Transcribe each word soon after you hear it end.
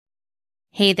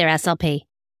Hey there, SLP.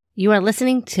 You are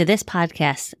listening to this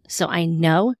podcast, so I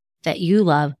know that you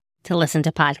love to listen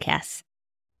to podcasts.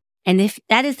 And if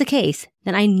that is the case,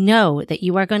 then I know that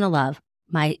you are going to love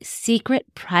my secret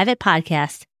private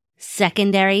podcast,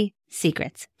 Secondary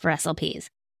Secrets for SLPs.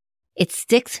 It's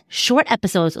 6 short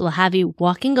episodes that will have you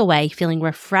walking away feeling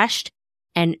refreshed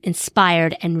and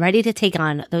inspired and ready to take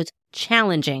on those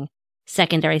challenging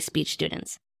secondary speech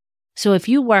students. So if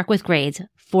you work with grades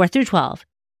 4 through 12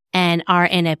 and are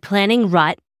in a planning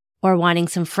rut or wanting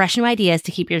some fresh new ideas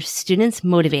to keep your students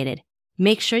motivated,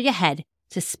 make sure you head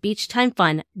to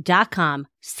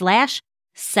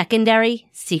speechtimefun.com/secondary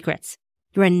secrets.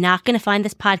 You are not going to find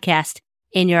this podcast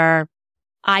in your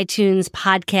iTunes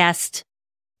podcast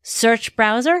search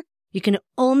browser. You can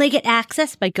only get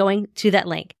access by going to that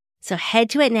link. So head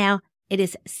to it now. It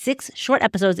is 6 short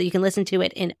episodes that you can listen to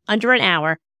it in under an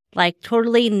hour, like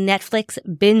totally Netflix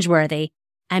binge worthy.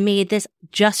 I made this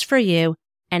just for you,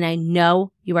 and I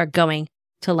know you are going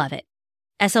to love it.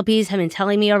 SLPs have been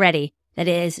telling me already that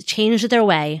it has changed their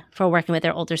way for working with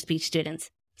their older speech students.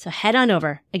 So head on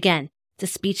over, again, to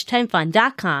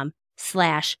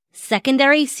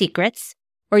speechtimefun.com/secondary secrets,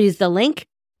 or use the link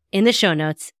in the show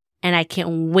notes, and I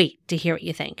can't wait to hear what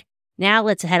you think. Now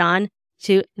let's head on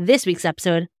to this week's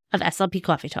episode of SLP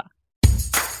Coffee Talk.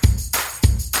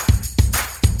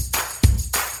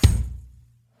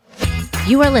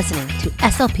 You are listening to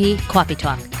SLP Coffee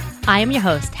Talk. I am your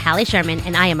host, Hallie Sherman,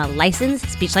 and I am a licensed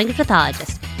speech-language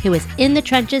pathologist who is in the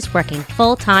trenches working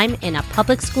full-time in a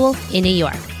public school in New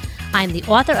York. I am the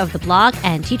author of the blog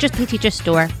and Teachers Pay Teachers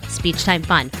store, Speech Time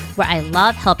Fun, where I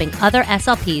love helping other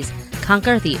SLPs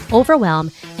conquer the overwhelm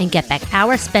and get back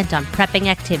hours spent on prepping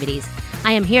activities.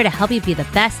 I am here to help you be the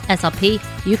best SLP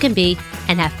you can be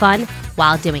and have fun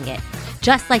while doing it.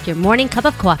 Just like your morning cup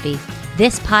of coffee,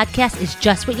 this podcast is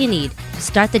just what you need to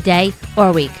start the day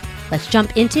or week. Let's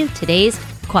jump into today's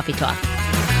Coffee Talk.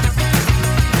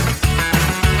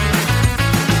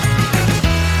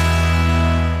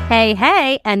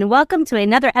 Hey, and welcome to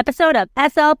another episode of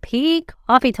SLP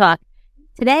Coffee Talk.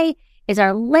 Today is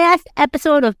our last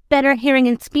episode of Better Hearing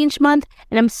and Speech Month,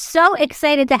 and I'm so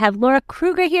excited to have Laura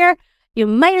Kruger here. You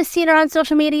might have seen her on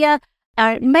social media,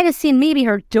 or you might have seen maybe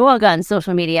her dog on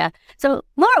social media. So,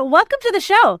 Laura, welcome to the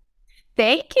show.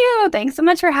 Thank you. Thanks so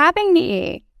much for having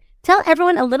me. Tell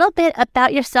everyone a little bit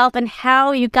about yourself and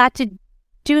how you got to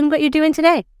doing what you're doing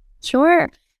today. Sure.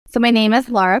 So my name is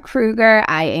Laura Kruger.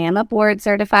 I am a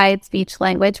board-certified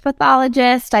speech-language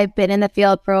pathologist. I've been in the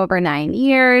field for over 9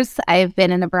 years. I've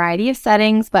been in a variety of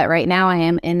settings, but right now I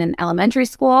am in an elementary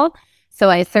school. So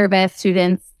I service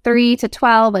students 3 to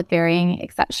 12 with varying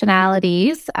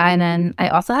exceptionalities. And then I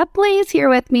also have Blaze here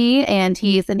with me, and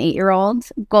he's an 8-year-old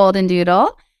golden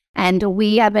doodle. And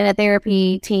we have been a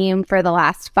therapy team for the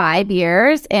last 5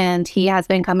 years, and he has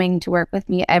been coming to work with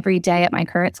me every day at my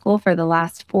current school for the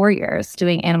last 4 years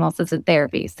doing animal-assisted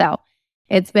therapy. So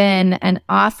it's been an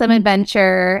awesome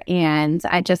adventure, and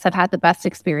I just have had the best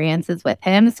experiences with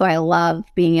him. So I love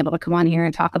being able to come on here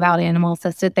and talk about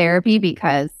animal-assisted therapy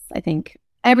because I think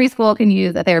every school can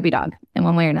use a therapy dog in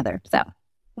one way or another. So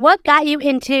what got you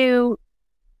into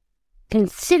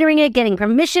considering it, getting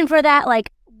permission for that?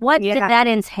 Like, what did that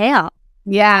entail?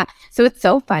 Yeah. So it's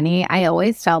so funny. I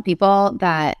always tell people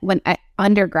that when I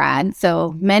undergrad,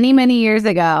 so many, many years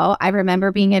ago, I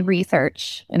remember being in a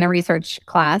research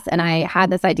class, and I had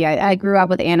this idea. I grew up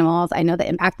with animals. I know the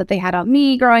impact that they had on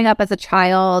me growing up as a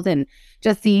child and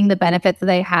just seeing the benefits that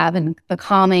they have and the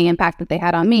calming impact that they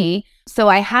had on me. So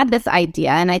I had this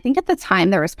idea, and I think at the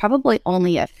time there was probably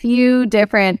only a few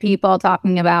different people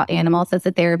talking about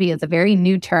animal-assisted therapy as a very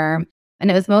new term. And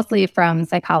it was mostly from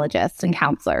psychologists and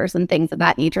counselors and things of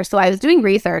that nature. So I was doing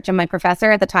research, and my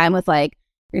professor at the time was like,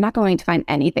 "You're not going to find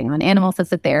anything on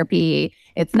animal-assisted therapy.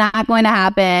 It's not going to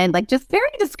happen." Like, just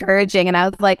very discouraging. And I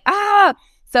was like,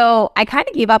 So I kind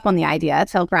of gave up on the idea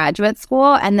till graduate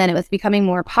school. And then it was becoming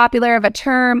more popular of a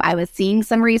term. I was seeing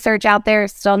some research out there,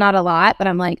 still not a lot, but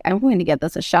I'm like, I'm going to give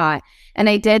this a shot. And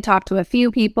I did talk to a few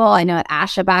people. I know at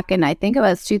ASHA back in, I think it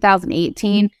was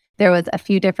 2018, there was a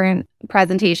few different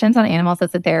presentations on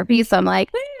animal-assisted therapy. So I'm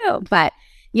like, woo! But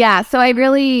yeah, so I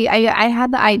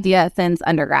had the idea since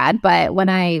undergrad. But when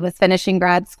I was finishing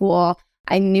grad school,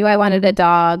 I knew I wanted a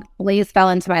dog. Blaze fell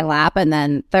into my lap, and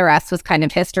then the rest was kind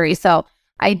of history. So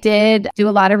I did do a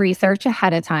lot of research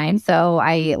ahead of time. So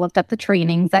I looked up the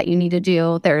trainings that you need to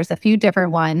do. There's a few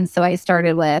different ones. So I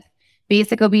started with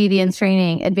basic obedience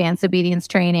training, advanced obedience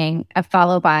training,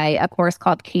 followed by a course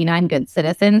called Canine Good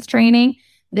Citizens training.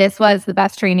 This was the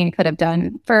best training I could have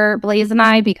done for Blaze and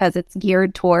I because it's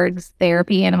geared towards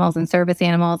therapy animals and service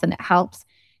animals, and it helps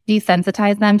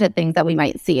desensitize them to things that we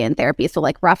might see in therapy. So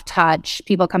like rough touch,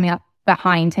 people coming up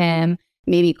behind him,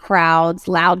 maybe crowds,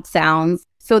 loud sounds.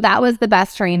 So that was the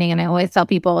best training. And I always tell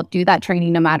people, do that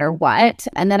training no matter what.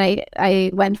 And then I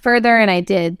went further and I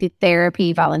did the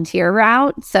therapy volunteer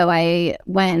route. So I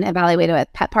went evaluated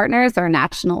with Pet Partners, or a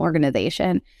national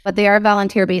organization, but they are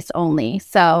volunteer based only.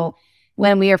 So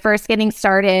when we were first getting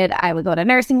started, I would go to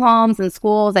nursing homes and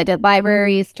schools. I did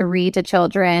libraries to read to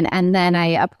children. And then I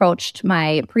approached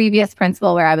my previous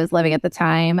principal where I was living at the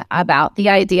time about the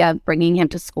idea of bringing him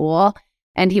to school.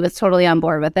 And he was totally on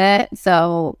board with it.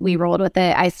 So we rolled with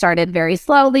it. I started very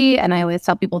slowly. And I always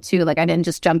tell people too, like I didn't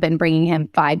just jump in bringing him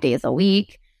 5 days a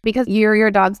week, because you're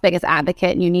your dog's biggest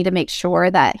advocate and you need to make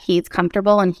sure that he's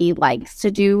comfortable and he likes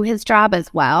to do his job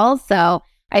as well. So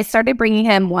I started bringing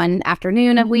him one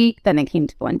afternoon a week, then it came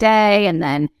to one day, and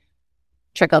then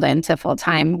trickled into full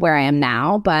time where I am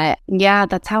now. But yeah,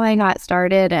 that's how I got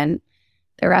started. And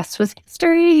the rest was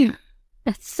history.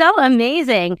 That's so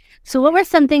amazing. So what were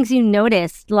some things you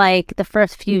noticed, like the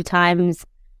first few times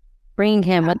bringing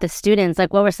him with the students?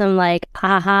 Like what were some like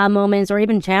aha moments or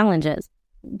even challenges?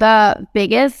 The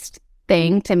biggest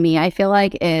thing to me, I feel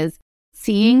like, is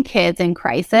seeing kids in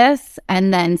crisis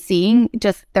and then seeing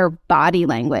just their body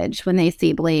language when they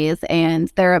see Blaze and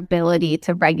their ability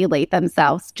to regulate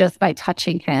themselves just by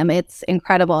touching him. It's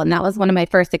incredible. And that was one of my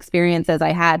first experiences.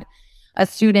 I had a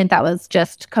student that was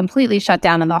just completely shut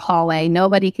down in the hallway.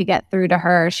 Nobody could get through to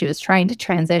her. She was trying to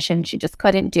transition. She just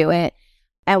couldn't do it.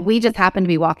 And we just happened to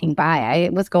be walking by. I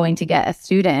was going to get a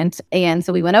student. And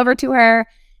so we went over to her.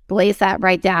 Blaze sat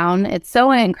right down. It's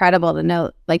so incredible to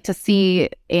know, like to see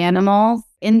animals'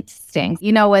 instincts,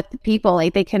 with people,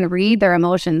 like they can read their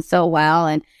emotions so well.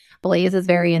 And Blaze is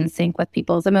very in sync with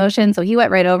people's emotions. So he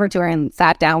went right over to her and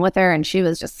sat down with her, and she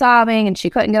was just sobbing and she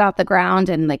couldn't get off the ground.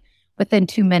 And like within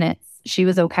 2 minutes, she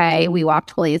was okay. We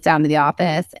walked Blaze down to the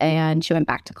office and she went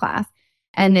back to class.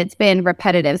 And it's been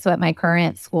repetitive. So at my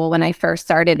current school, when I first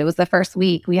started, it was the first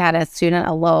week, we had a student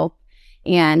elope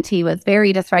and he was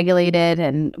very dysregulated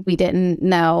and we didn't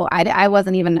know. I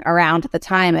wasn't even around at the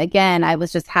time. Again, I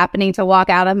was just happening to walk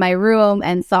out of my room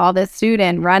and saw this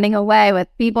student running away with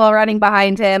people running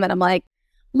behind him. And I'm like,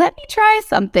 let me try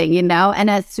something, And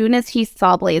as soon as he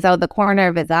saw Blaze out of the corner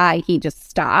of his eye, he just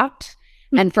stopped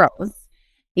and froze.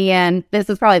 And this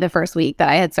was probably the first week that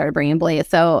I had started bringing Blaze.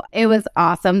 So it was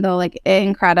awesome, though, like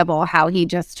incredible how he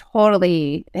just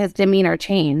totally, his demeanor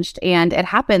changed. And it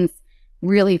happens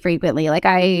really frequently. Like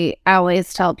I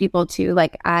always tell people too,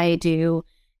 like I do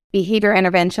behavior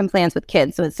intervention plans with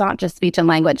kids. So it's not just speech and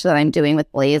language that I'm doing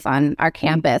with Blaze on our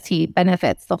campus. He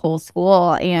benefits the whole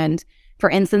school. And for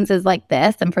instances like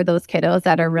this, and for those kiddos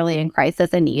that are really in crisis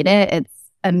and need it, it's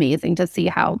amazing to see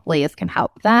how Blaze can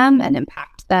help them and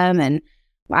impact them. And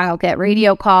I'll get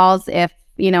radio calls if,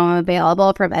 I'm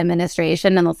available from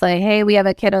administration, and they'll say, hey, we have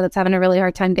a kiddo that's having a really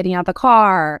hard time getting out of the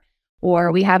car,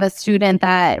 or we have a student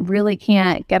that really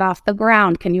can't get off the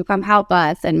ground. Can you come help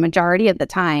us? And majority of the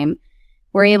time,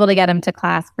 we're able to get them to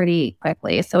class pretty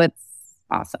quickly. So it's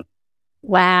awesome.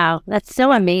 Wow. That's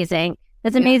so amazing.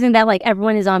 That's amazing that like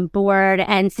everyone is on board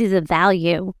and sees the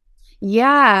value.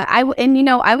 Yeah. I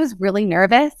was really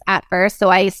nervous at first. So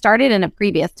I started in a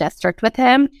previous district with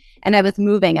him, and I was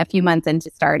moving a few months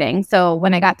into starting. So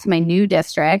when I got to my new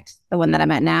district, the one that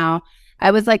I'm at now,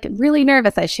 I was like really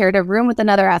nervous. I shared a room with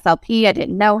another SLP. I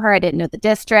didn't know her. I didn't know the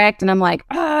district. And I'm like,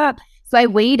 ah. So I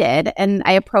waited and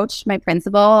I approached my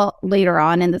principal later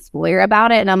on in the school year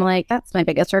about it. And I'm like, that's my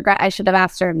biggest regret. I should have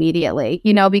asked her immediately,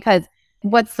 because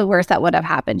what's the worst that would have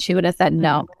happened? She would have said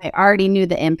no. I already knew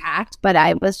the impact, but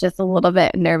I was just a little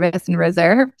bit nervous and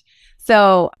reserved.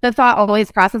 So the thought always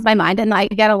crosses my mind. And I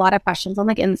get a lot of questions on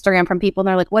like Instagram from people. And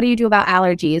they're like, what do you do about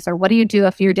allergies? Or what do you do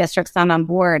if your district's not on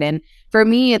board? And for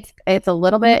me, it's a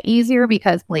little bit easier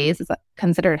because Blaze is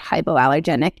considered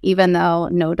hypoallergenic, even though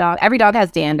every dog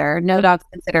has dander. No dog's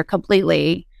considered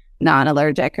completely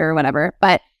non-allergic or whatever.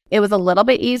 But it was a little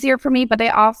bit easier for me, but I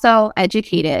also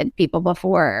educated people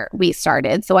before we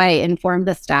started. So I informed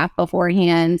the staff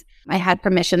beforehand. I had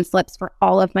permission slips for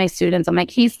all of my students on my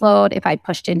caseload. If I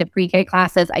pushed into pre-K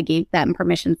classes, I gave them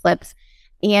permission slips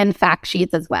and fact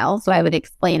sheets as well. So I would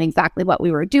explain exactly what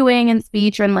we were doing in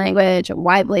speech and language,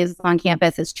 why Blaze is on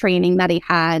campus, his training that he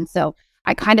had. So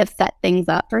I kind of set things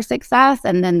up for success,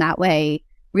 and then that way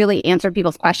really answered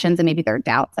people's questions and maybe their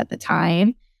doubts at the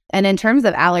time. And in terms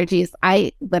of allergies,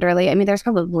 there's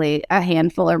probably a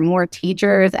handful or more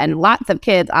teachers and lots of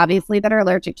kids, obviously, that are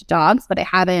allergic to dogs, but I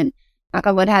haven't, knock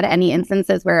on wood, had any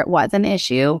instances where it was an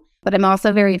issue. But I'm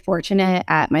also very fortunate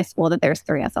at my school that there's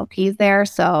 3 SLPs there.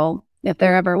 So if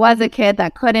there ever was a kid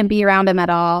that couldn't be around him at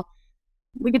all,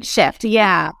 We could shift.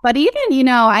 Yeah. But even,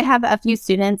 I have a few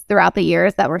students throughout the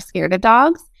years that were scared of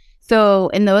dogs. So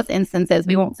in those instances,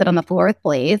 we won't sit on the floor with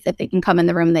Blaze. If they can come in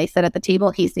the room and they sit at the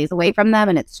table, he stays away from them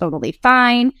and it's totally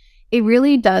fine. It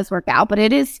really does work out, but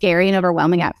it is scary and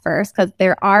overwhelming at first because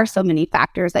there are so many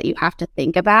factors that you have to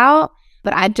think about.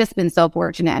 But I've just been so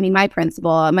fortunate. I mean, my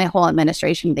principal and my whole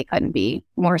administration, they couldn't be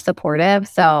more supportive.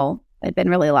 So I've been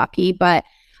really lucky. But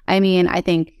I mean, I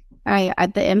think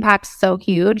the impact's so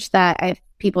huge that if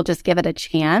people just give it a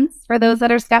chance for those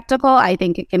that are skeptical, I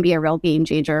think it can be a real game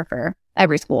changer for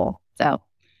every school. So,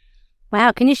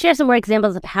 wow. Can you share some more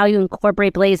examples of how you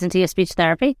incorporate Blaze into your speech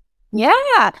therapy?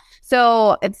 Yeah.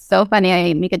 So it's so funny.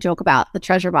 I make a joke about the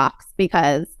treasure box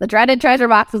because the dreaded treasure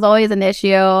box is always an issue.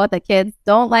 The kids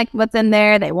don't like what's in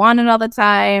there. They want it all the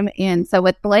time. And so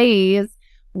with Blaze,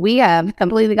 we have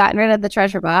completely gotten rid of the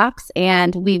treasure box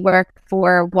and we work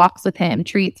for walks with him,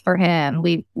 treats for him.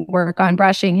 We work on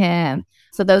brushing him.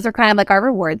 So those are kind of like our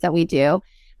rewards that we do.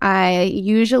 I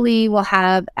usually will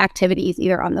have activities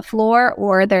either on the floor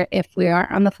or if we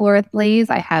aren't on the floor with Blaze,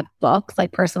 I have books,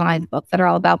 like personalized books that are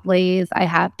all about Blaze. I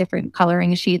have different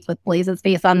coloring sheets with Blaze's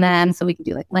face on them. So we can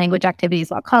do like language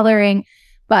activities while coloring.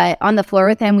 But on the floor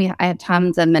with him, I have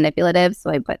tons of manipulatives.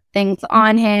 So I put things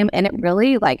on him and it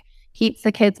really like keeps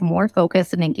the kids more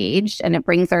focused and engaged and it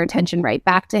brings their attention right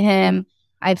back to him.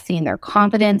 I've seen their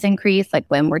confidence increase, like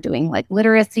when we're doing like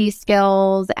literacy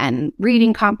skills and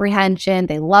reading comprehension.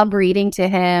 They love reading to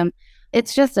him.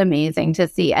 It's just amazing to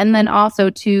see. And then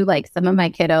also too, like some of my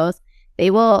kiddos,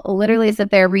 they will literally sit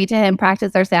there, read to him,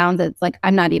 practice their sounds. It's like,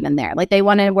 I'm not even there. Like they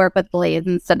want to work with Blaze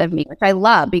instead of me, which I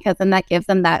love because then that gives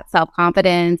them that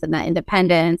self-confidence and that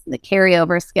independence and the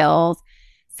carryover skills.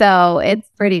 So it's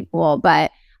pretty cool. But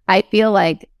I feel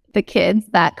like the kids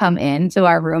that come into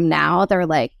our room now, they're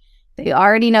like, they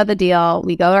already know the deal.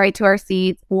 We go right to our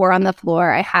seats or on the floor.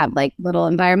 I have like little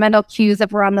environmental cues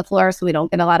if we're on the floor so we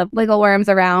don't get a lot of wiggle worms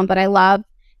around. But I love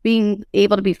being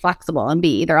able to be flexible and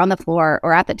be either on the floor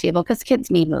or at the table because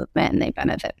kids need movement and they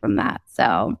benefit from that.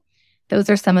 So those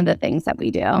are some of the things that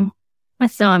we do.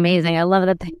 That's so amazing. I love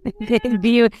that they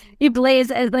view you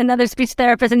Blaze as another speech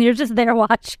therapist and you're just there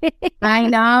watching. I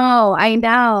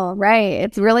know. Right.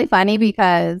 It's really funny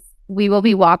because we will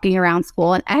be walking around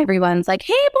school and everyone's like,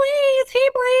 hey,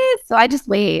 Blaze. So I just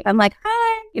wait. I'm like,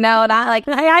 hi, not like,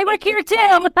 hey, I work here too.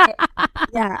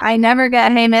 Yeah, I never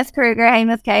get, hey, Miss Kruger, hey,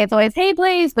 Miss K. It's always, hey,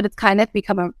 Blaze. But it's kind of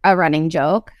become a running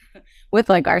joke with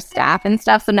like our staff and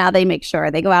stuff. So now they make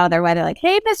sure they go out of their way. They're like,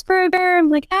 hey, Miss Kruger. I'm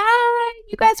like, hi,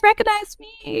 you guys recognize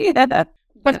me.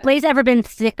 Has Blaze ever been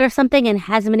sick or something and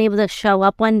hasn't been able to show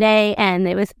up one day and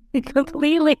it was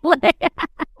completely like...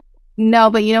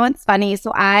 No, but you know what's funny?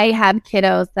 So I have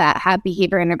kiddos that have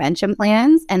behavior intervention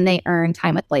plans and they earn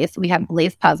time with Blaze. So we have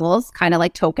Blaze puzzles, kind of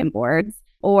like token boards,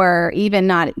 or even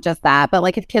not just that, but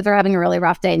like if kids are having a really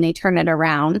rough day and they turn it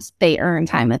around, they earn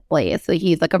time with Blaze. So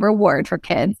he's like a reward for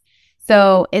kids.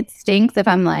 So it stinks if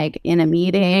I'm like in a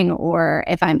meeting or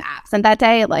if I'm absent that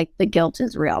day, like the guilt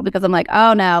is real because I'm like,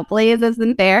 oh no, Blaze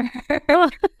isn't there.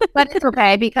 But it's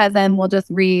okay because then we'll just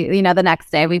the next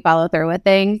day we follow through with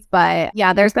things. But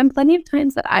yeah, there's been plenty of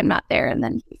times that I'm not there and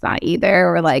then he's not either.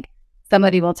 Or like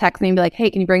somebody will text me and be like,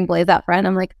 hey, can you bring Blaze out front?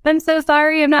 I'm like, I'm so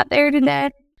sorry. I'm not there today.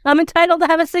 I'm entitled to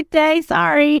have a sick day.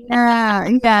 Sorry. Yeah,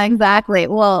 exactly.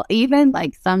 Well, even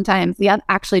like sometimes,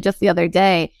 actually just the other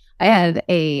day, I had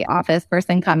a office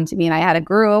person come to me and I had a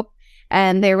group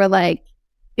and they were like,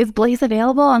 is Blaze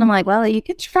available? And I'm like, well, you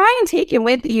could try and take him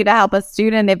with you to help a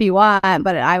student if you want.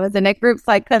 But I was in a group,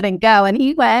 so I couldn't go. And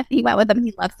he went with him.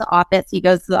 He loves the office. He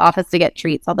goes to the office to get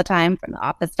treats all the time from the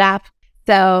office staff.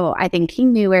 So I think he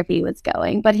knew where he was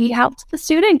going, but he helped the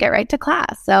student get right to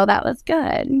class. So that was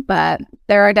good. But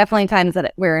there are definitely times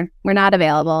that we're not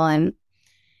available and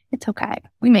it's okay.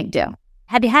 We make do.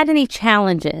 Have you had any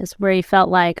challenges where you felt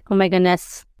like, oh my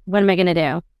goodness, what am I going to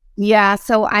do? Yeah,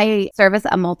 so I service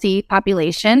a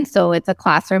multi-population. So it's a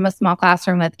small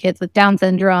classroom with kids with Down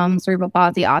syndrome, cerebral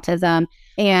palsy, autism.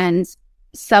 And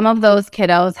some of those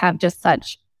kiddos have just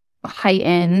such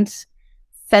heightened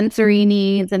sensory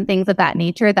needs and things of that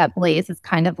nature that Blaze is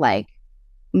kind of like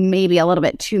maybe a little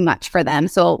bit too much for them.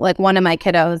 So like one of my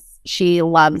kiddos, she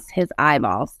loves his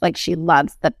eyeballs. Like she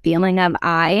loves the feeling of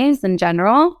eyes in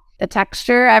general. The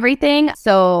texture, everything.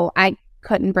 So I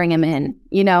couldn't bring him in,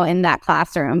 in that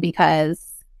classroom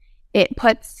because it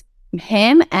puts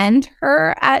him and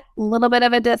her at a little bit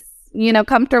of a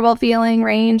comfortable feeling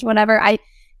range, whatever. I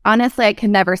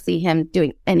could never see him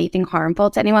doing anything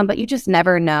harmful to anyone, but you just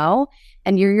never know.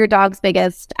 And you're your dog's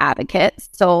biggest advocate.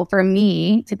 So for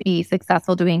me to be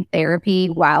successful doing therapy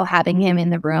while having him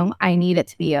in the room, I need it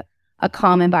to be a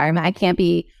calm environment. I can't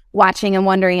be watching and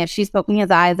wondering if she's poking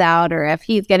his eyes out or if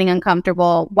he's getting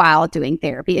uncomfortable while doing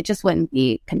therapy. It just wouldn't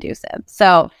be conducive.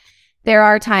 So there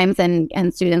are times and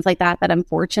students like that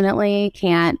unfortunately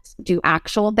can't do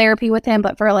actual therapy with him.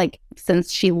 But for like,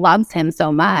 since she loves him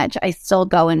so much, I still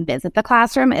go and visit the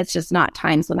classroom. It's just not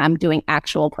times when I'm doing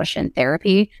actual push-in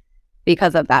therapy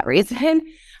because of that reason.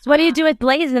 So what do you do with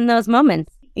Blaze in those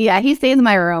moments? Yeah, he stays in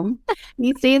my room.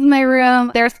 He stays in my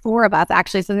room. There's 4 of us,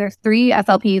 actually. So there's 3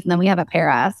 SLPs, and then we have a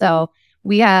para. So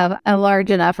we have a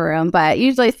large enough room, but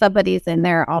usually somebody's in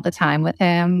there all the time with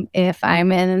him if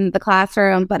I'm in the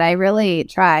classroom. But I really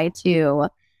try to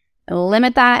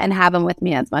limit that and have him with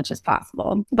me as much as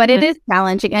possible. But it is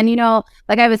challenging. And,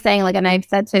 like I was saying, like, and I've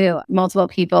said to multiple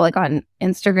people, like on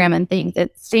Instagram and things,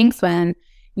 it stinks when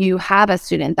you have a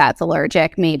student that's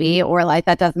allergic maybe, or like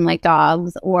that doesn't like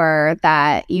dogs, or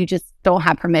that you just don't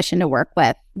have permission to work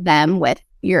with them with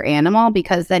your animal,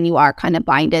 because then you are kind of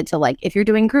binded to, like, if you're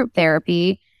doing group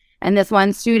therapy and this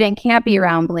one student can't be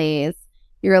around Blaze,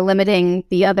 you're limiting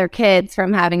the other kids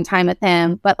from having time with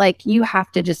him. But like, you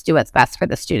have to just do what's best for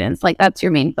the students. Like, that's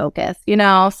your main focus,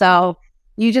 so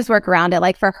you just work around it.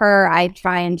 Like for her, I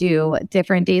try and do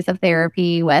different days of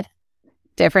therapy with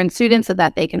different students so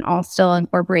that they can all still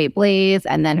incorporate Blaze,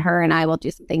 and then her and I will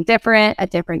do something different at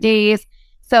different days.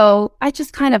 So I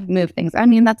just kind of move things. I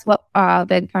mean, that's what a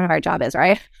big part of our job is,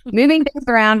 right? Moving things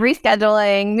around,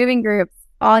 rescheduling, moving groups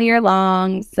all year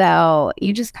long. So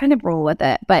you just kind of roll with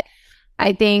it. But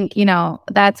I think,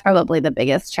 that's probably the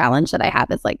biggest challenge that I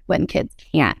have, is like when kids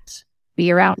can't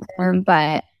be around them.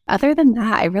 But other than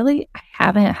that, I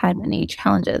haven't had many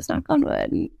challenges, knock on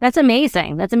wood. That's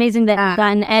amazing. That's amazing that you've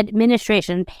gotten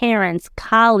administration, parents,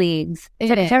 colleagues,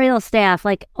 secretarial staff,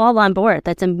 like all on board.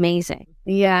 That's amazing.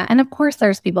 Yeah. And of course,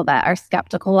 there's people that are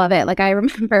skeptical of it. Like, I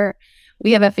remember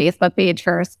we have a Facebook page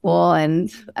for our school,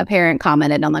 and a parent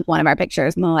commented on like one of our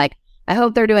pictures, and they're like, I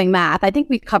hope they're doing math. I think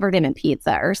we covered him in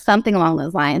pizza or something along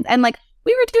those lines. And like,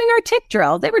 we were doing our tick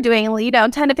drills. They were doing,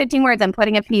 10 to 15 words and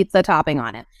putting a pizza topping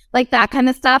on it, like that kind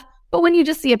of stuff. But when you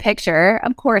just see a picture,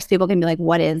 of course, people can be like,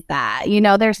 what is that?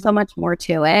 There's so much more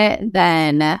to it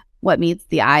than what meets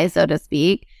the eye, so to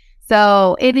speak.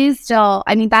 So it is still,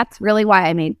 that's really why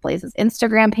I made Blaze's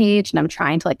Instagram page, and I'm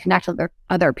trying to like connect with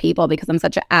other people, because I'm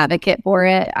such an advocate for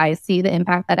it. I see the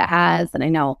impact that it has, and I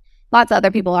know lots of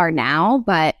other people are now.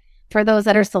 But for those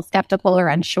that are still skeptical or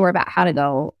unsure about how to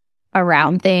go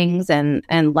around things and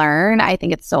learn, I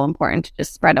think it's so important to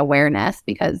just spread awareness,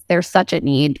 because there's such a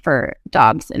need for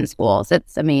dogs in schools.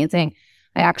 It's amazing.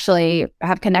 I actually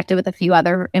have connected with a few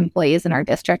other employees in our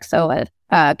district. So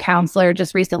a counselor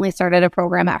just recently started a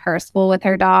program at her school with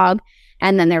her dog.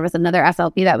 And then there was another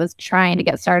SLP that was trying to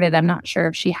get started. I'm not sure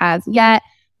if she has yet,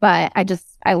 but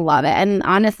I love it. And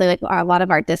honestly, like a lot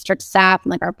of our district staff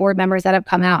and like our board members that have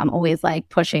come out, I'm always like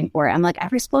pushing for it. I'm like,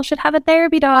 every school should have a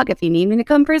therapy dog. If you need me to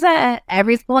come present,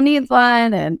 every school needs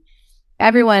one. And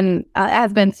everyone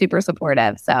has been super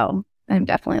supportive. So I'm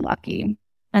definitely lucky.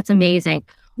 That's amazing.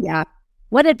 Yeah.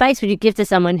 What advice would you give to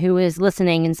someone who is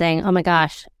listening and saying, oh my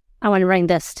gosh, I want to bring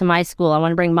this to my school. I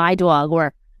want to bring my dog,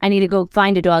 or I need to go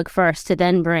find a dog first to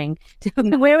then bring.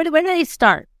 Where do they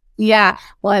start? Yeah.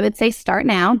 Well, I would say start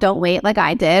now. Don't wait like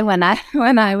I did when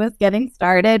I was getting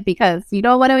started, because you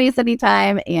don't want to waste any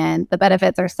time, and the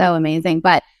benefits are so amazing.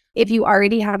 But if you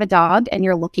already have a dog and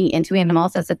you're looking into animal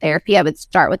assisted therapy, I would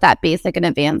start with that basic and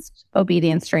advanced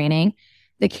obedience training.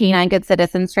 The canine good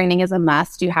citizens training is a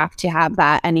must. You have to have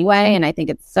that anyway. And I think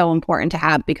it's so important to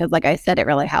have, because like I said, it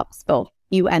really helps both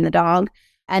you and the dog.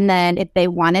 And then if they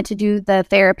wanted to do the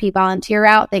therapy volunteer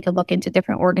route, they could look into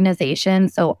different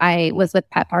organizations. So I was with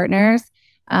Pet Partners,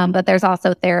 but there's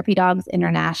also Therapy Dogs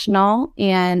International.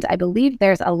 And I believe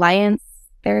there's Alliance,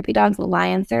 Therapy Dogs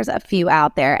Alliance. There's a few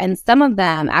out there. And some of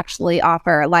them actually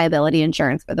offer liability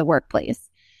insurance for the workplace.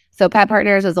 So Pet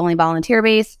Partners is only volunteer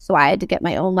based. So I had to get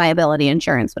my own liability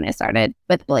insurance when I started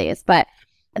with Blaze. But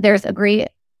there's a great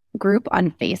group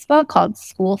on Facebook called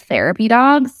School Therapy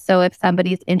Dogs. So if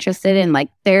somebody's interested in, like,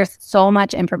 there's so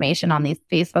much information on these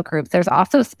Facebook groups. There's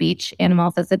also Speech Animal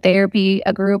Assisted Therapy,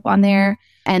 a group on there.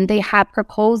 And they have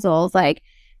proposals like,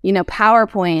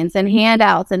 PowerPoints and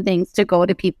handouts and things to go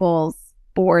to people's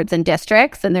boards and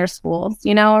districts and their schools,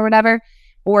 or whatever,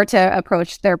 or to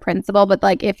approach their principal. But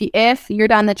like, if you're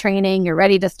done the training, you're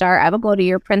ready to start, I will go to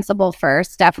your principal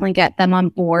first. Definitely get them on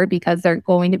board, because they're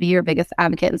going to be your biggest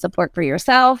advocate and support for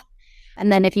yourself.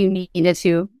 And then if you needed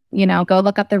to, go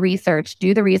look up the research,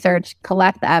 do the research,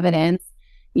 collect the evidence,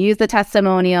 use the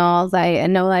testimonials. I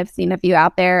know I've seen a few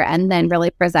out there, and then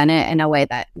really present it in a way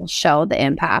that will show the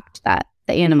impact that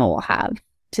the animal will have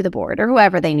to the board or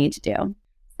whoever they need to do.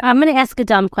 I'm going to ask a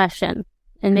dumb question.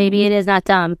 and maybe it is not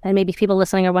dumb, and maybe people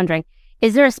listening are wondering,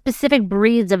 is there a specific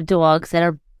breeds of dogs that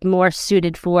are more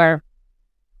suited for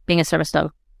being a service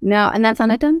dog? No, and that's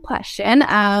not a dumb question.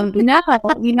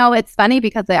 No, it's funny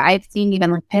because I've seen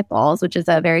even like pit bulls, which is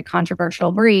a very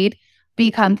controversial breed,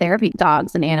 become therapy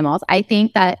dogs and animals. I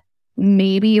think that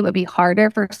maybe it would be harder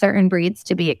for certain breeds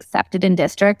to be accepted in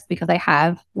districts because I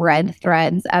have read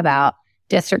threads about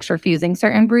districts refusing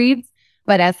certain breeds.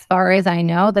 But as far as I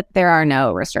know, that there are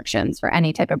no restrictions for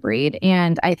any type of breed.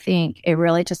 And I think it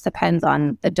really just depends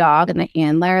on the dog and the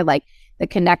handler, like the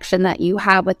connection that you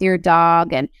have with your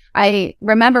dog. And I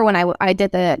remember when I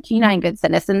did the Canine Good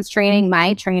Citizens training,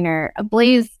 my trainer,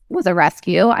 Blaze, was a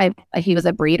rescue. He was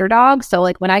a breeder dog. So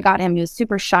like when I got him, he was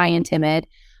super shy and timid.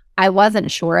 I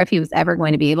wasn't sure if he was ever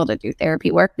going to be able to do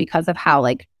therapy work because of how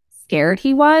like scared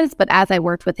he was. But as I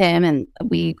worked with him and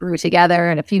we grew together,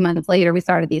 and a few months later, we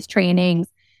started these trainings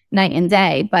night and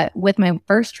day. But with my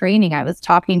first training, I was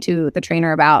talking to the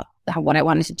trainer about what I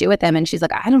wanted to do with him. And she's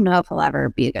like, I don't know if he'll ever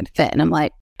be a good fit. And I'm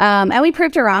like, and we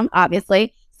proved her wrong,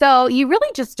 obviously. So you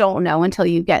really just don't know until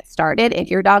you get started if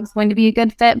your dog's going to be a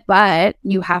good fit, but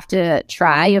you have to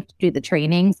try, you have to do the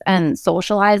trainings, and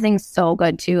socializing so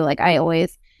good too. Like I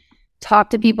always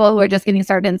talk to people who are just getting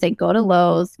started and say, go to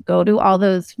Lowe's, go to all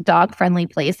those dog friendly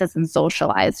places and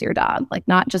socialize your dog. Like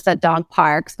not just at dog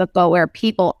parks, but go where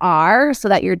people are so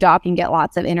that your dog can get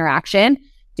lots of interaction.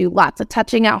 Do lots of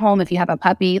touching at home. If you have a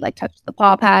puppy, like touch the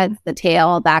paw pads, the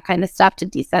tail, that kind of stuff to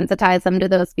desensitize them to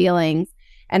those feelings.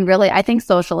 And really, I think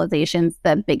socialization's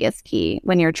the biggest key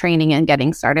when you're training and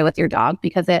getting started with your dog,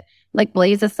 because it, like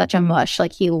Blaze is such a mush.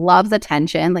 Like he loves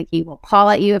attention. Like he will paw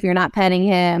at you if you're not petting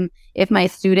him. If my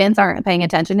students aren't paying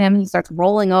attention to him, he starts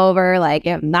rolling over, like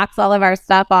it knocks all of our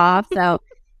stuff off. So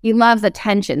he loves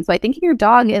attention. So I think your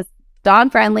dog is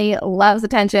dog friendly, loves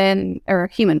attention, or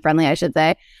human friendly, I should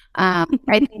say. I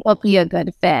think will be a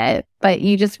good fit, but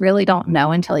you just really don't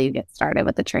know until you get started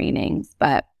with the trainings.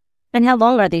 And how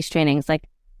long are these trainings?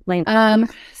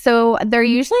 So they're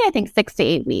usually, I think, 6 to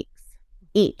 8 weeks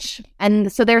each. And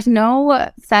so there's no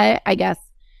set, I guess,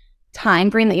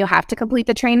 time frame that you have to complete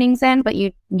the trainings in, but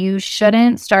you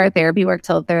shouldn't start therapy work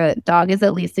till the dog is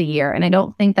at least a year. And I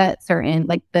don't think that certain,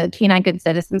 like the Canine Good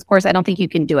Citizens course, I don't think you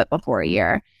can do it before a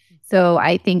year. So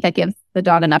I think that gives the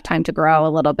dog enough time to grow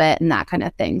a little bit and that kind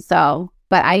of thing. So,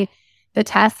 but for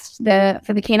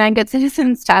the Canine Good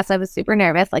Citizens test, I was super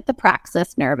nervous, like the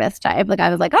praxis nervous type. Like I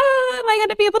was like, oh, am I going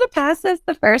to be able to pass this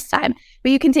the first time?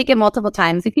 But you can take it multiple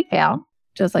times if you fail,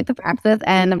 just like the praxis.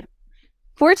 And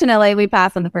fortunately, we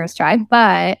passed on the first try,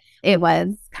 but it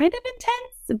was kind of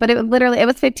intense. But it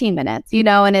was 15 minutes,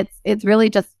 and it's really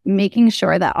just making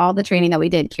sure that all the training that we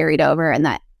did carried over and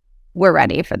that we're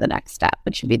ready for the next step,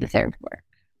 which should be the therapy work.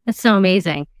 That's so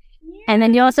amazing. And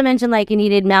then you also mentioned like you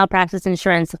needed malpractice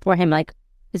insurance for him. Like,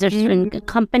 is there certain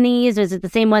companies, or is it the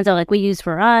same ones that like we use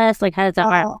for us? Like, how does that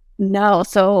work? No.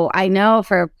 So I know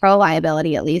for pro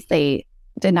liability, at least they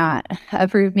did not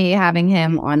approve me having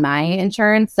him on my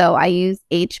insurance. So I use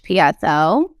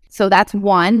HPSO. So that's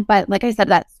one. But like I said,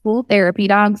 that School Therapy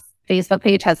Dogs Facebook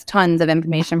page has tons of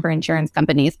information for insurance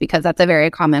companies because that's a very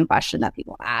common question that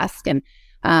people ask. And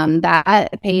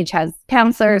that page has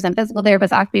counselors and physical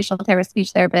therapists, occupational therapists,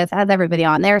 speech therapists, has everybody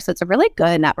on there. So it's a really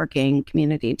good networking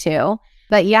community too.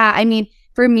 But yeah, I mean,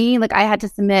 for me, like I had to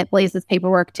submit Blaze's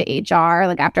paperwork to HR.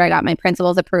 Like after I got my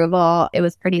principal's approval, it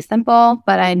was pretty simple,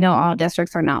 but I know all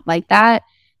districts are not like that.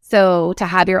 So to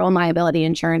have your own liability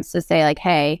insurance to say like,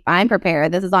 hey, I'm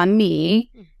prepared. This is on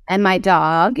me and my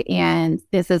dog, and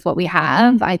this is what we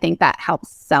have. I think that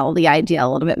helps sell the idea a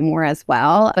little bit more as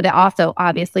well. But it also,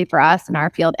 obviously for us in our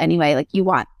field anyway, like you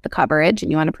want the coverage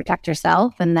and you want to protect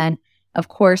yourself. And then of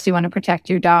course you want to protect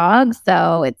your dog.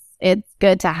 So it's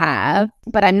good to have,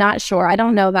 but I'm not sure. I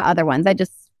don't know about other ones.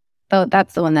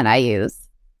 That's the one that I use.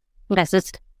 Okay, so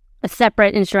it's a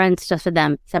separate insurance just for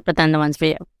them, separate than the ones for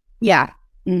you. Yeah.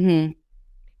 Mm-hmm.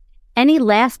 Any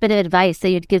last bit of advice that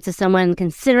you'd give to someone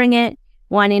considering it,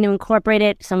 wanting to incorporate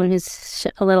it, someone who's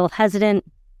a little hesitant?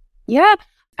 Yeah,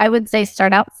 I would say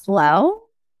start out slow.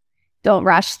 Don't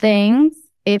rush things.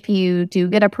 If you do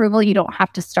get approval, you don't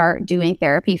have to start doing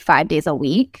therapy 5 days a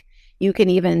week. You can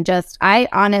even I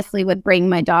honestly would bring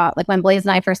my dog, like when Blaze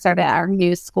and I first started at our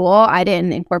new school, I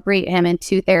didn't incorporate him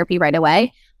into therapy right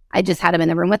away. I just had him in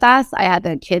the room with us. I had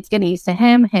the kids getting used to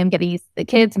him getting used to the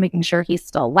kids, making sure he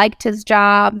still liked his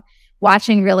job,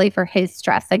 watching really for his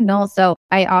stress signals. So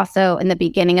I also, in the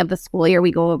beginning of the school year,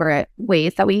 we go over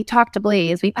ways that we talk to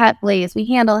Blaze, we pet Blaze, we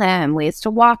handle him, ways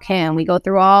to walk him. We go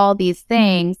through all these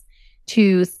things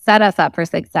to set us up for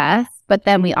success. But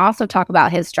then we also talk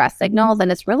about his stress signals,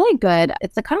 and it's really good.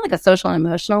 It's kind of like a social and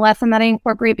emotional lesson that I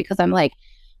incorporate because I'm like,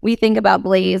 we think about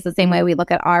Blaze the same way we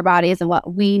look at our bodies and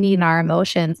what we need in our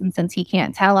emotions. And since he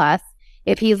can't tell us,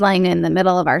 if he's lying in the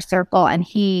middle of our circle and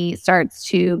he starts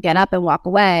to get up and walk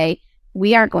away,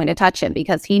 we aren't going to touch him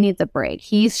because he needs a break.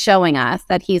 He's showing us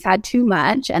that he's had too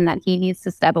much and that he needs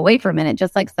to step away for a minute,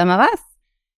 just like some of us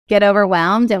get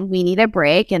overwhelmed and we need a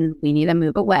break and we need to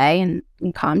move away and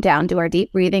calm down, do our deep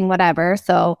breathing, whatever.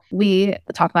 So we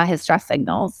talk about his stress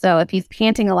signals. So if he's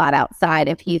panting a lot outside,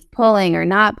 if he's pulling or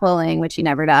not pulling, which he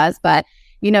never does, but,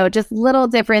 just little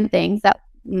different things that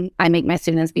I make my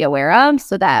students be aware of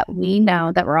so that we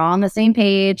know that we're all on the same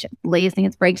page. Blaze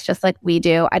needs breaks just like we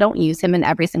do. I don't use him in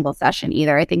every single session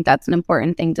either. I think that's an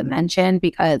important thing to mention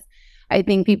because I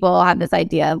think people have this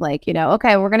idea of like,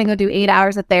 okay, we're going to go do 8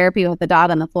 hours of therapy with the dog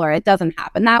on the floor. It doesn't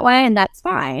happen that way, and that's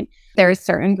fine. There's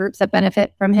certain groups that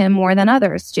benefit from him more than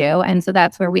others do. And so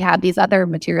that's where we have these other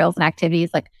materials and activities.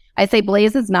 Like I say,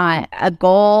 Blaze is not a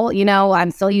goal.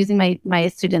 I'm still using my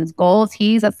students' goals.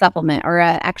 He's a supplement or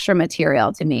an extra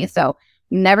material to me. So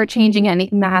never changing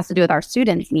anything that has to do with our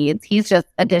students' needs. He's just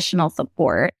additional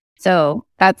support. So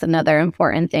that's another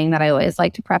important thing that I always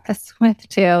like to preface with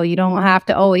too. You don't have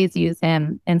to always use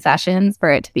him in sessions for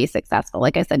it to be successful.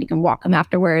 Like I said, you can walk him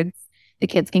afterwards. The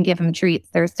kids can give him treats.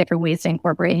 There's different ways to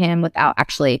incorporate him without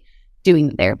actually doing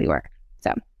the therapy work.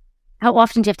 So how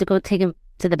often do you have to go take him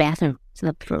to the bathroom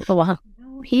for a while?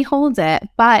 He holds it,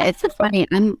 but it's funny.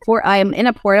 I'm in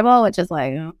a portable, which is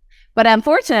like... But I'm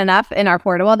fortunate enough in our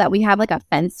portable that we have like a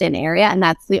fenced in area and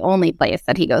that's the only place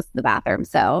that he goes to the bathroom.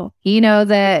 So he knows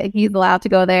it. He's allowed to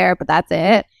go there, but that's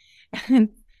it. And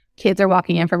kids are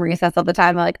walking in from recess all the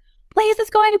time. They're like, Blaze is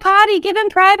going to potty. Give him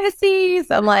privacy.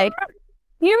 So I'm like,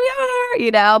 here we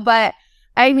are, But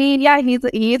I mean, yeah, he's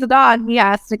a dog. He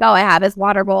has to go. I have his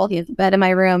water bowl. He has a bed in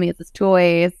my room. He has his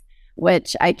toys,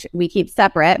 which we keep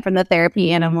separate from the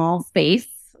therapy animal space,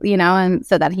 and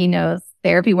so that he knows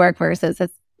therapy work versus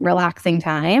his relaxing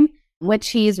time, which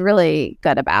he's really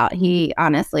good about. He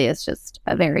honestly is just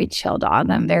a very chill dog.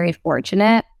 I'm very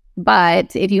fortunate.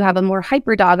 But if you have a more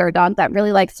hyper dog or a dog that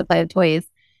really likes to play with toys,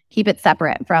 keep it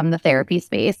separate from the therapy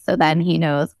space. So then he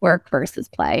knows work versus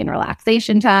play and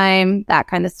relaxation time, that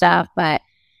kind of stuff. But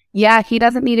yeah, he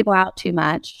doesn't need to go out too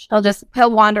much.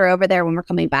 He'll wander over there when we're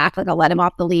coming back. Like I'll let him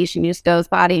off the leash and he just goes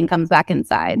potty and comes back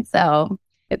inside. So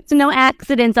it's no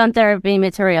accidents on therapy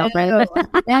material, right?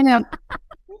 I know.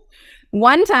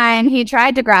 One time he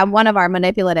tried to grab one of our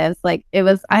manipulatives. Like it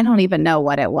was, I don't even know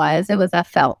what it was. It was a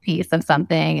felt piece of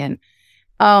something. And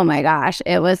oh my gosh,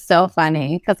 it was so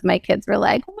funny because my kids were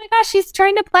like, oh my gosh, he's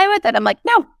trying to play with it. I'm like,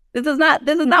 no, this is not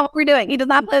what we're doing. He does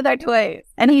not play with our toys.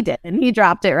 And he did. And he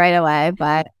dropped it right away.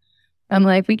 But I'm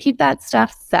like, we keep that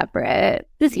stuff separate.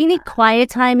 Does he need quiet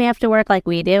time after work like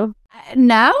we do?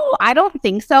 No, I don't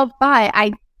think so. But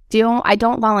I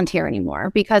don't volunteer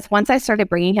anymore because once I started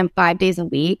bringing him 5 days a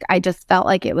week, I just felt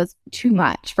like it was too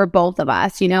much for both of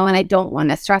us, and I don't want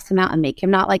to stress him out and make him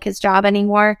not like his job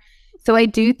anymore. So I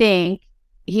do think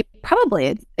he probably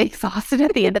is exhausted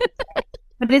at the end of the day.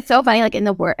 But it's so funny, like in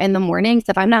the mornings,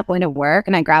 if I'm not going to work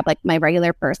and I grab like my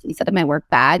regular purse instead of my work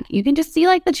bag, you can just see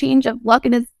like the change of look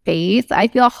in his face. I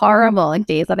feel horrible like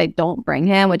days that I don't bring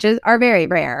him, which are very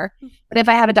rare. But if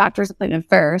I have a doctor's appointment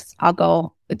first, I'll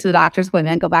go to the doctor's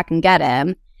appointment, go back and get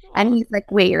him. And he's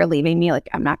like, wait, you're leaving me? Like,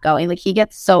 I'm not going. Like, he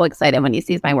gets so excited when he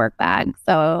sees my work bag.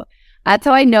 So that's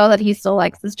how I know that he still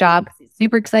likes his job because he's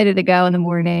super excited to go in the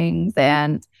mornings.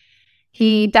 And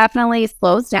he definitely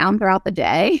slows down throughout the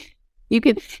day.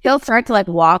 He'll start to like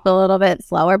walk a little bit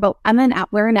slower, but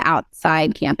we're in an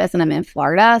outside campus and I'm in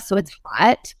Florida, so it's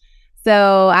hot.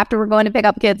 So after we're going to pick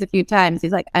up kids a few times,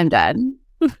 he's like, I'm done.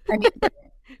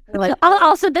 Like, I'll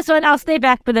also this one, I'll stay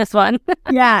back for this one.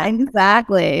 Yeah,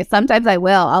 exactly. Sometimes I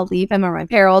will. I'll leave him or my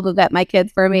parent will get my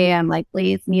kids for me. I'm like,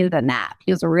 please, needed a nap.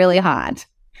 He was really hot.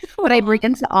 When I bring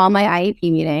into all my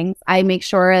IEP meetings, I make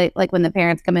sure, like when the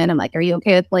parents come in, I'm like, are you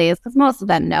okay with Blaze? Because most of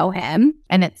them know him.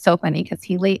 And it's so funny because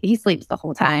he sleeps the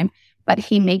whole time, but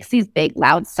he makes these big,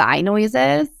 loud sigh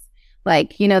noises.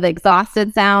 Like, the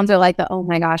exhausted sounds are like oh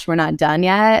my gosh, we're not done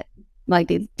yet. Like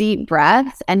these deep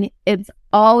breaths. And it's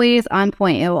always on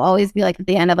point. It will always be like at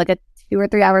the end of like a 2 or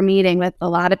 3 hour meeting with a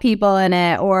lot of people in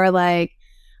it, or like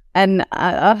a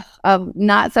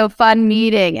not so fun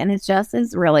meeting, and it just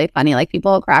is really funny. Like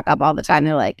people crack up all the time.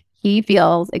 They're like, he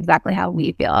feels exactly how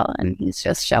we feel, and he's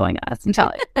just showing us and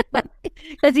telling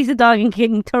because he's a dog and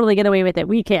can totally get away with it.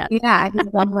 We can't. Yeah,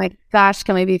 I'm like, gosh,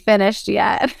 can we be finished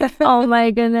yet? Oh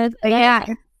my goodness. Yeah,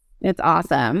 it's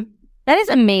awesome. That is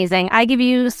amazing. I give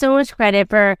you so much credit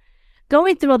for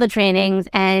going through all the trainings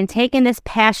and taking this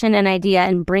passion and idea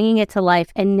and bringing it to life,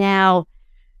 and now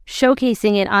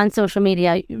showcasing it on social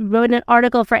media. You wrote an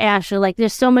article for Ashley. Like,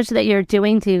 there's so much that you're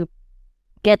doing to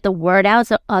get the word out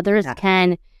so others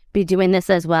can be doing this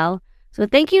as well. So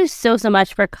thank you so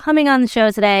much for coming on the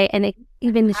show today and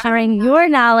even sharing your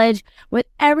knowledge with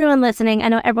everyone listening. I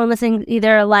know everyone listening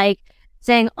either like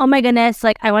saying, oh my goodness,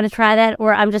 like I want to try that,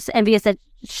 or I'm just envious that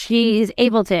she's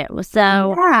able to.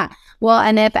 So yeah. Well,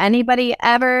 and if anybody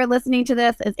ever listening to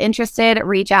this is interested,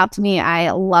 reach out to me.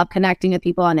 I love connecting with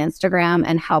people on Instagram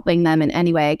and helping them in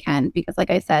any way I can, because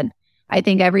like I said, I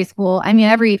think every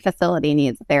facility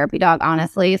needs a therapy dog,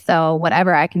 honestly. So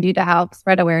whatever I can do to help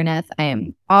spread awareness, I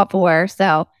am all for.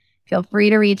 So feel free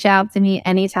to reach out to me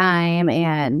anytime.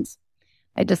 And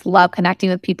I just love connecting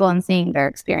with people and seeing their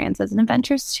experiences and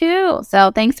adventures too.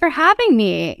 So thanks for having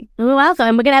me. You're welcome.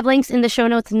 And we're going to have links in the show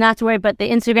notes, not to worry, but the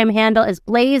Instagram handle is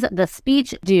Blaze the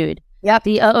Speech Dude. Yep.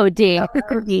 DOOD.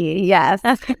 Yes.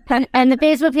 And the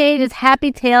Facebook page is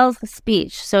Happy Tales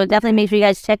Speech. So definitely make sure you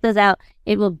guys check those out.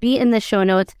 It will be in the show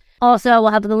notes. Also, we'll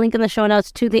have the link in the show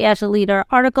notes to the Ashley Leader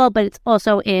article, but it's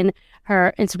also in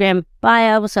her Instagram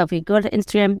bio. So if you go to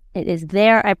Instagram, it is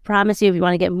there. I promise you, if you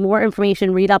want to get more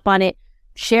information, read up on it,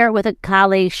 share it with a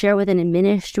colleague, share it with an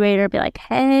administrator, be like,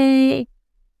 hey,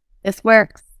 this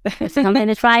works. It's something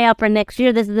to try out for next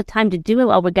year. This is the time to do it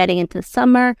while we're getting into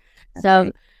summer. That's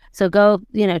right. So go,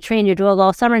 train your dog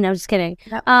all summer. No, just kidding.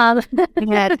 Yep.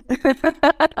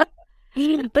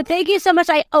 But thank you so much.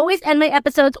 I always end my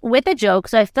episodes with a joke,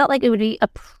 so I felt like it would be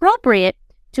appropriate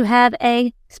to have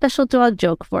a special dog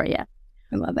joke for you.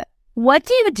 I love it. What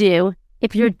do you do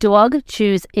if your dog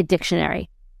chews a dictionary?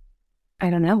 I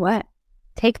don't know what.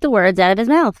 Take the words out of his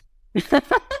mouth.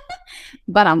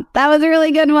 But that was a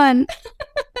really good one.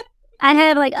 I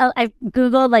have I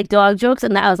Googled dog jokes,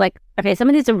 and I was like, okay, some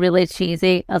of these are really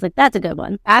cheesy. I was like, that's a good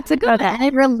one. That's a good one. And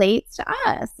it relates to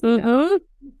us. Mm-hmm.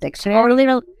 Dictionary.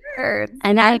 Totally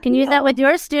and I can use that with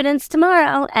your students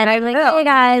tomorrow. And I'm like, hey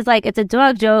guys, it's a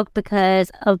dog joke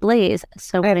because of Blaze.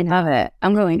 So I love it.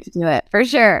 I'm going to do it for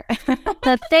sure.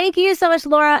 So thank you so much,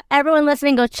 Laura. Everyone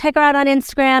listening, go check her out on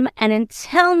Instagram. And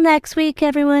until next week,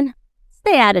 everyone,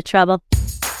 stay out of trouble.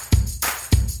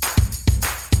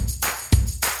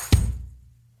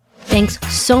 Thanks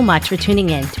so much for tuning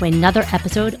in to another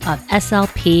episode of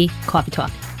SLP Coffee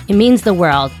Talk. It means the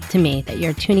world to me that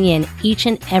you're tuning in each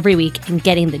and every week and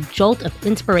getting the jolt of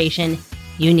inspiration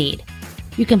you need.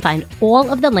 You can find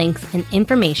all of the links and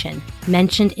information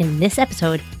mentioned in this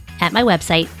episode at my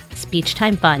website,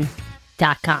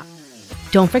 speechtimefun.com.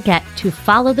 Don't forget to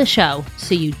follow the show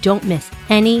so you don't miss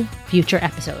any future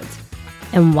episodes.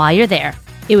 And while you're there,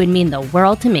 it would mean the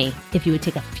world to me if you would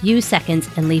take a few seconds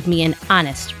and leave me an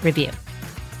honest review.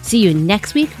 See you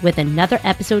next week with another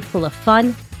episode full of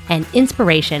fun and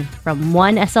inspiration from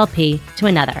one SLP to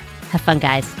another. Have fun,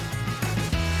 guys.